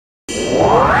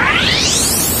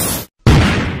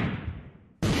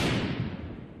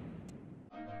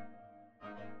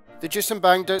The Jewson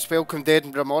Bandits welcomed the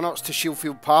Edinburgh Monarchs to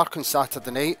Shielfield Park on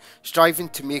Saturday night, striving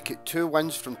to make it 2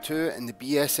 wins from 2 in the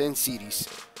BSN series.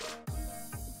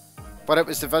 But it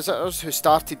was the visitors who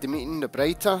started the meeting the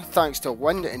brighter, thanks to a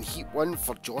win in Heat 1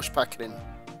 for Josh Pickering.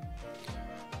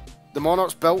 The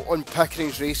Monarchs built on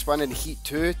Pickering's race win in Heat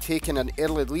 2, taking an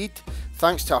early lead,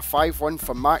 thanks to a 5-1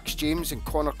 for Max James and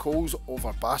Connor Coles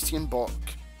over Bastian Bork.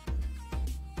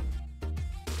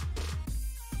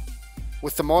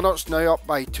 With the Monarchs now up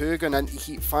by 2 going into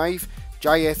Heat 5,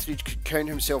 𝙃𝙊𝙉𝘼𝙍 could count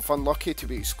himself unlucky to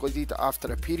be excluded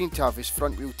after appearing to have his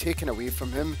front wheel taken away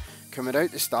from him, coming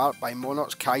out the start by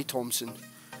Monarchs Kai Thompson.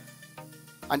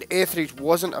 And 𝙃𝙊𝙉𝙍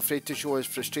wasn't afraid to show his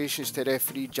frustrations to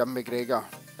referee Jim McGregor.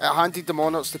 It handed the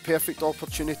Monarchs the perfect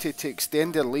opportunity to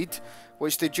extend their lead,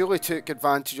 which they duly took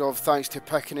advantage of thanks to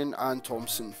Pickering and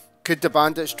Thompson. Could the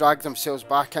Bandits drag themselves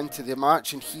back into the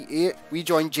match in Heat 8? We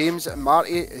join James and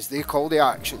Marty as they call the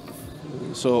action.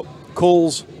 So,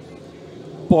 Coles,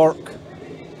 Bork,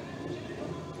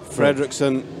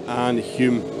 Fredriksson and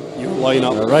Hume, your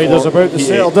lineup. The riders about to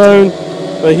settle down.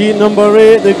 The heat number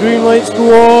 8, the green lights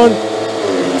go on.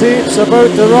 Tape's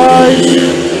about to rise.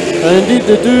 And indeed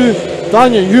they do.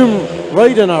 Daniel Hume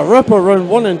riding a ripper round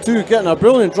 1 and 2, getting a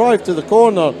brilliant drive to the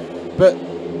corner. But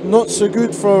not so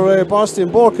good for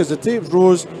Bastian Bork as the tapes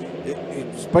rose.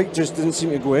 His bike just didn't seem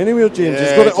to go anywhere, James. Yeah,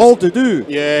 he's got it all to do.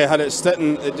 Yeah, had it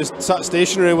sitting, it just sat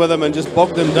stationary with him and just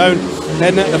bogged him down,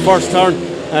 heading into the first turn.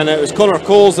 And it was Connor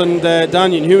Coles and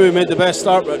Daniel Hume who made the best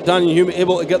start, but Daniel Hume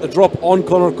able to get the drop on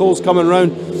Connor Coles coming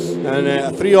round. And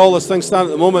a 3-all this thing stand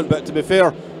at the moment, but to be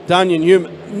fair, Daniel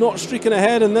Hume not streaking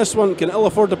ahead in this one, can ill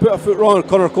afford to put a foot wrong, and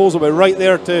Connor Coles will be right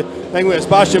there to thing with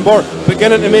Bastian Bork,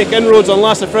 beginning to make inroads on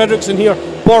Lasse Fredriksson here.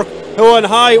 Bork going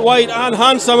high, wide and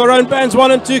handsome around bends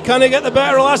 1 and 2. Can he get the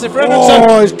better of Lasse Fredriksson?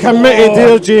 Oh, he's committed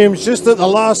there, James, just at the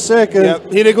last second.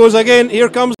 Yep, here he goes again. Here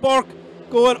comes Bork,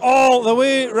 going all the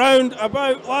way round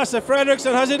about Lasse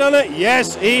Fredriksson. Has he done it?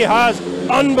 Yes, he has.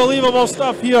 Unbelievable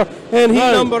stuff here in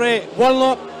heat number 8. One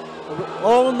lap.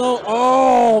 Oh no,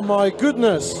 oh my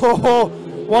goodness. Oh,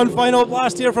 one final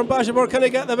blast here from Bastian Bork. Can he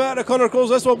get the better of Connor Coles?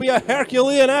 This will be a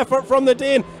Herculean effort from the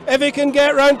Dane if he can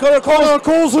get round Connor Coles. Connor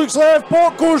Coles looks left,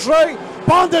 Bork goes right.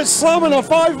 Bandits slamming a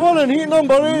 5-1 in heat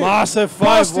number 8. Massive 5-1.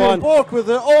 Bastian Bork with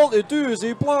it all to do as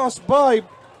he blasts by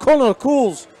Connor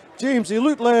Coles. James, he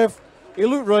looked left, he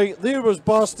looked right, there was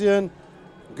Bastian.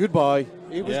 Goodbye,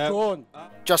 he was gone.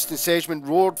 Justin Sedgman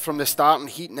roared from the start in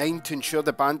Heat 9 to ensure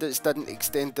the Bandits didn't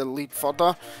extend their lead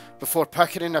further, before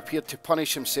Pickering appeared to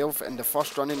punish himself in the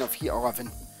first running of Heat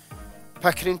 11.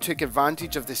 Pickering took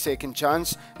advantage of the second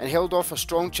chance and held off a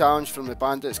strong challenge from the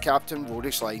Bandits captain Rory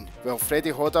Schlein, while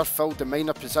Freddie Hodder filled the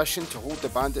minor position to hold the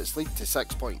Bandits lead to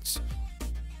 6 points.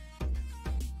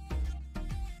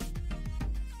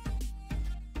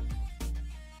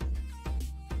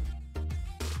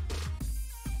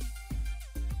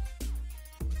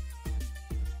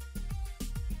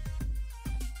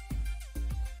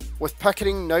 With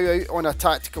Pickering now out on a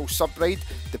tactical sub-ride,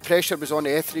 the pressure was on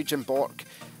𝙃𝙊𝙉𝙍 and Bork,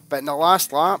 but in the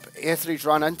last lap, 𝙃𝙊𝙉𝙍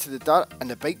ran into the dirt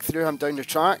and the bike threw him down the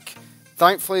track.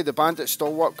 Thankfully, the Bandit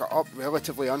stalwart got up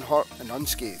relatively unhurt and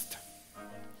unscathed.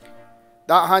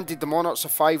 That handed the Monarchs a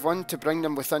 5-1 to bring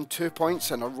them within 2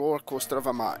 points in a roller coaster of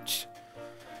a match.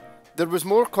 There was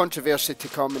more controversy to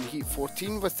come in Heat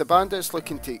 14, with the Bandits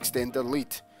looking to extend their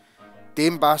lead.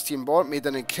 Dame Bastian Bork made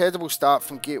an incredible start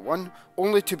from gate 1,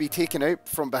 only to be taken out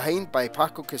from behind by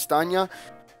Paco Castaña.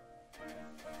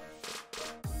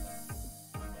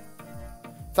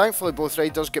 Thankfully, both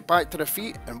riders get back to their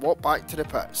feet and walk back to the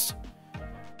pits.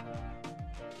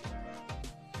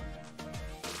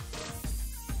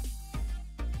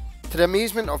 To the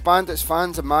amazement of Bandits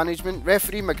fans and management,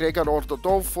 referee McGregor ordered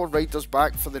all 4 riders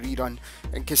back for the rerun,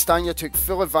 and Castaña took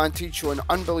full advantage, showing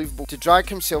unbelievable to drag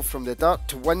himself from the dirt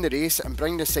to win the race and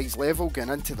bring the sides level going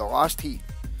into the last heat.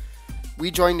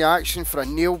 We join the action for a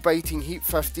nail-biting Heat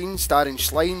 15 starring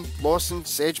Schlein, Lawson,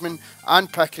 Sedgman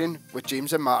and Pickering with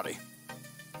James and Marty.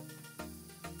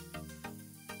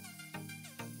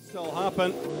 Still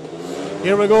happen.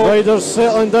 Here we go. Riders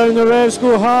settling down, the revs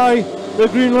go high, the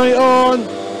green light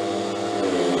on.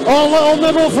 Oh,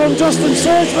 little nibble from Justin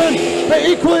Sedgman, but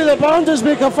equally the Bandits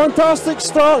make a fantastic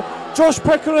start. Josh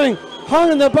Pickering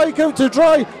hanging the bike out to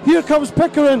dry. Here comes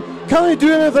Pickering. Can he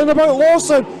do anything about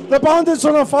Lawson? The Bandits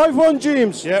on a 5-1,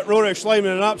 James. Yeah, Rory Schlein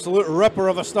an absolute ripper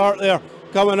of a start there.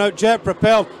 Coming out jet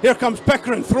propelled. Here comes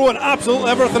Pickering throwing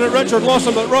absolutely everything at Richard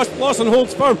Lawson, but Lawson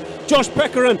holds firm. Josh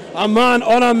Pickering, a man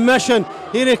on a mission.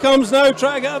 Here he comes now,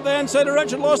 trying to get at the inside of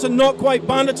Richard Lawson. Not quite.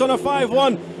 Bandits on a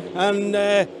 5-1.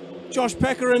 And Josh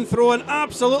Peckering throwing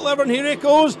absolutely everything. Here he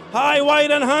goes, high,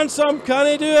 wide and handsome. Can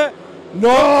he do it?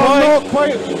 Not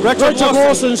quite. Richard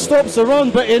Lawson stops the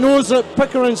run, but he knows that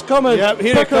Pickering's coming. Yep,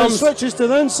 here Pickering he comes. switches to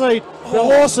the inside, but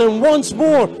Lawson once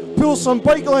more pulls some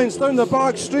bike lines down the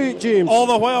back straight, James. All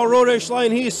the while, Rory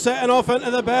Schlein, he's setting off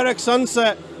into the Berwick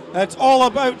sunset. It's all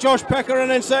about Josh Peckering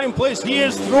in second place. He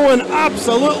is throwing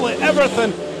absolutely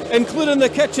everything, including the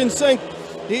kitchen sink.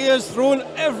 He is throwing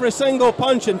every single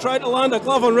punch and tried to land a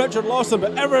glove on Richard Lawson,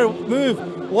 but every move,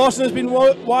 Lawson has been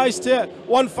wise to it.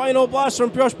 One final blast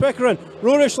from Josh Pickering.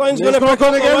 Rory Schlein's going to pick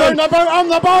up the win.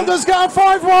 And the Bandits get a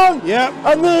 5-1. Yep.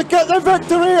 And they get the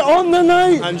victory on the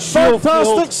night. And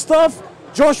fantastic stuff.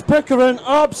 Josh Pickering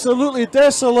absolutely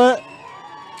desolate.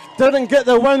 Didn't get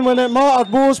the win when it mattered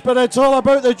most, but it's all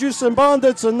about the Jewson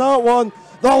Bandits in that one.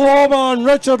 The lawman,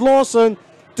 Richard Lawson,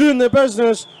 doing the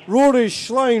business. Rory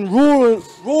Schlein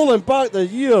rolling back the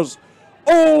years.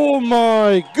 Oh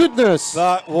my goodness.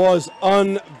 That was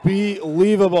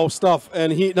unbelievable stuff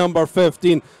in heat number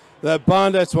 15. The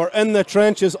Bandits were in the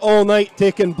trenches all night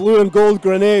taking blue and gold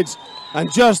grenades,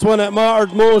 and just when it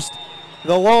mattered most,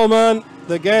 the lawman,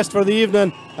 the guest for the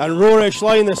evening, and Rory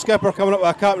Schlein, the skipper, coming up with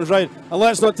a captain's ride. And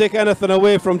let's not take anything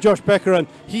away from Josh Pickering.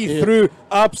 He threw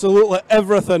absolutely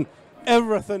everything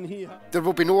he had. There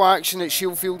will be no action at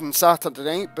Shielfield on Saturday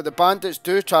night, but the Bandits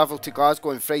do travel to Glasgow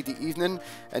on Friday evening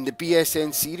in the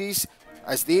BSN series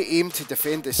as they aim to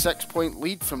defend the 6-point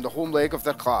lead from the home leg of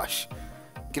their clash.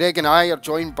 Greg and I are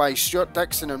joined by Stuart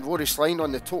Dixon and Rory Schlein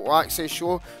on the Total Access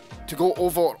show to go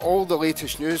over all the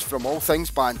latest news from all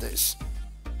things Bandits.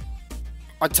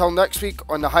 Until next week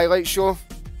on the Highlight Show,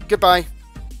 goodbye.